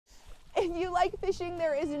If you like fishing,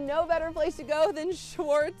 there is no better place to go than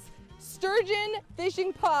Schwartz Sturgeon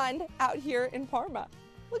Fishing Pond out here in Parma.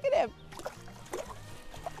 Look at him.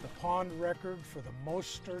 The pond record for the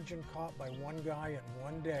most sturgeon caught by one guy in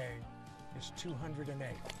one day is 208,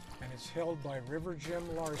 and it's held by River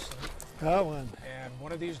Jim Larson. That one. And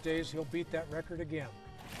one of these days he'll beat that record again.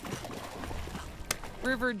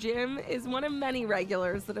 River Jim is one of many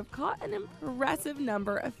regulars that have caught an impressive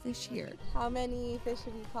number of fish here. How many fish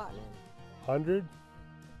have you caught in? 100,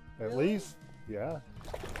 at Really? least, yeah.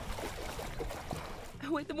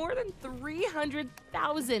 With more than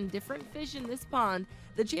 300,000 different fish in this pond,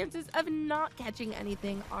 the chances of not catching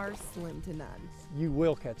anything are slim to none. You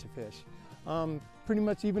will catch a fish. Pretty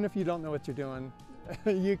much even if you don't know what you're doing,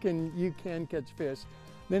 you can catch fish.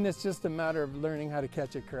 Then it's just a matter of learning how to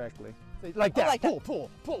catch it correctly. Like that, like that. pull,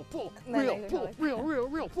 And then reel, they go pull, like-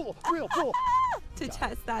 reel, pull, reel, pull. To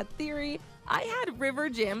test that theory, I had River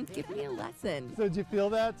Jim give me a lesson. So did you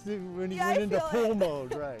feel that when you Yeah, I went into feel pull it.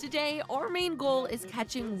 mode, right? Today, our main goal is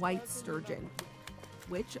catching white sturgeon,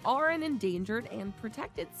 which are an endangered and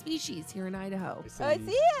protected species here in Idaho. So I you-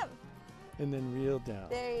 see him! And then reel down.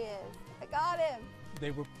 There he is. I got him.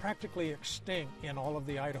 They were practically extinct in all of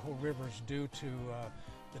the Idaho rivers due to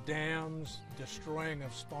the dams, destroying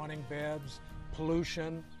of spawning beds,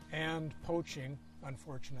 pollution, and poaching,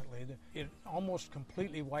 unfortunately. It almost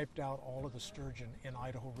completely wiped out all of the sturgeon in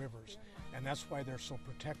Idaho rivers, and that's why they're so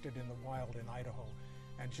protected in the wild in Idaho,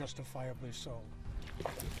 and justifiably so.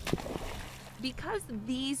 Because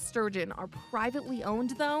these sturgeon are privately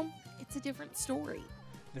owned, though, it's a different story.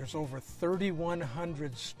 There's over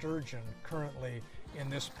 3,100 sturgeon currently in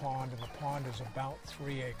this pond, and the pond is about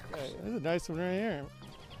 3 acres. Right, that's a nice one right here.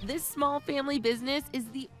 This small family business is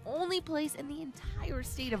the only place in the entire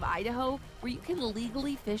state of Idaho where you can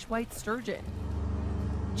legally fish white sturgeon.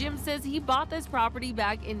 Jim says he bought this property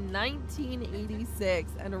back in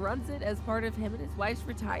 1986 and runs it as part of him and his wife's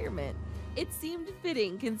retirement. It seemed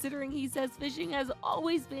fitting considering he says fishing has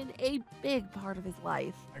always been a big part of his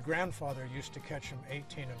life. My grandfather used to catch them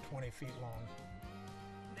 18 and 20 feet long.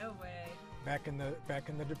 No way. Back in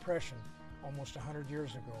the Depression, almost 100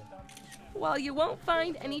 years ago. While you won't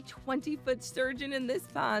find any 20-foot sturgeon in this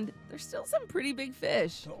pond, there's still some pretty big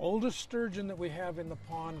fish. The oldest sturgeon that we have in the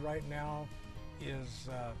pond right now is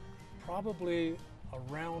probably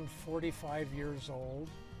around 45 years old,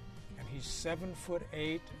 and he's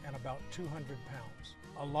 7'8" and about 200 pounds.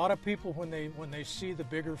 A lot of people, when they see the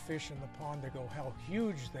bigger fish in the pond, they go, how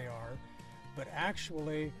huge they are, but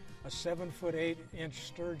actually a 7'8"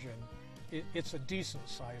 sturgeon, it's a decent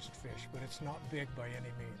sized fish, but it's not big by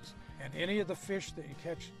any means. And any of the fish that you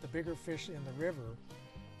catch, the bigger fish in the river,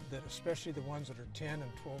 that especially the ones that are 10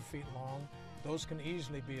 and 12 feet long, those can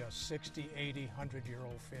easily be a 60, 80,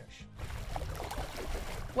 100-year-old fish.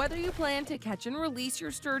 Whether you plan to catch and release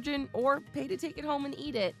your sturgeon or pay to take it home and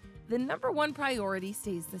eat it, the number one priority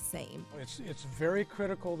stays the same. It's very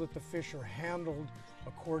critical that the fish are handled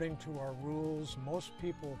according to our rules. Most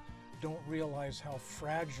people don't realize how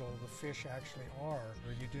fragile the fish actually are.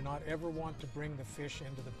 You do not ever want to bring the fish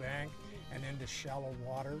into the bank and into shallow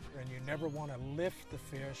water, and you never want to lift the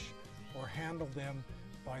fish or handle them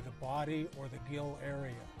by the body or the gill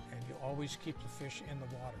area, and you always keep the fish in the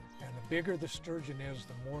water. And the bigger the sturgeon is,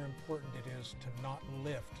 the more important it is to not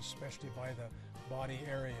lift, especially by the body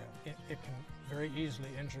area. It can very easily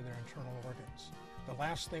injure their internal organs. The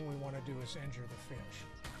last thing we want to do is injure the fish.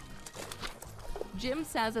 Jim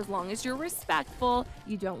says as long as you're respectful,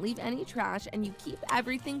 you don't leave any trash, and you keep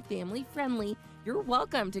everything family friendly, you're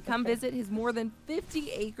welcome to come visit his more than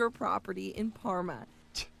 50-acre property in Parma.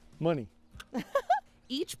 Money.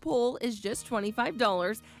 Each pull is just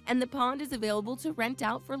 $25, and the pond is available to rent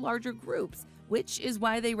out for larger groups, which is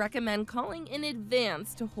why they recommend calling in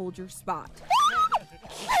advance to hold your spot.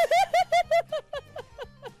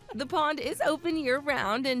 The pond is open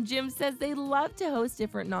year-round, and Jim says they love to host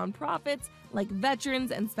different nonprofits like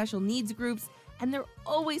veterans and special needs groups, and they're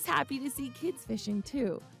always happy to see kids fishing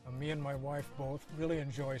too. Me and my wife both really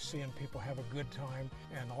enjoy seeing people have a good time,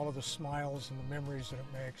 and all of the smiles and the memories that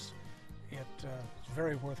it makes. It's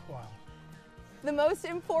very worthwhile. The most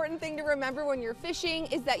important thing to remember when you're fishing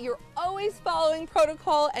is that you're always following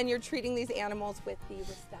protocol and you're treating these animals with the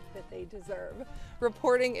respect that they deserve.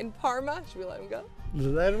 Reporting in Parma, should we let him go?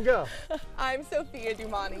 Let him go. I'm Sophia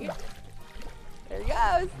Dumani. There he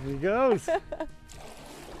goes. There he goes.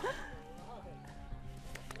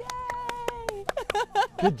 Yay!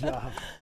 Good job.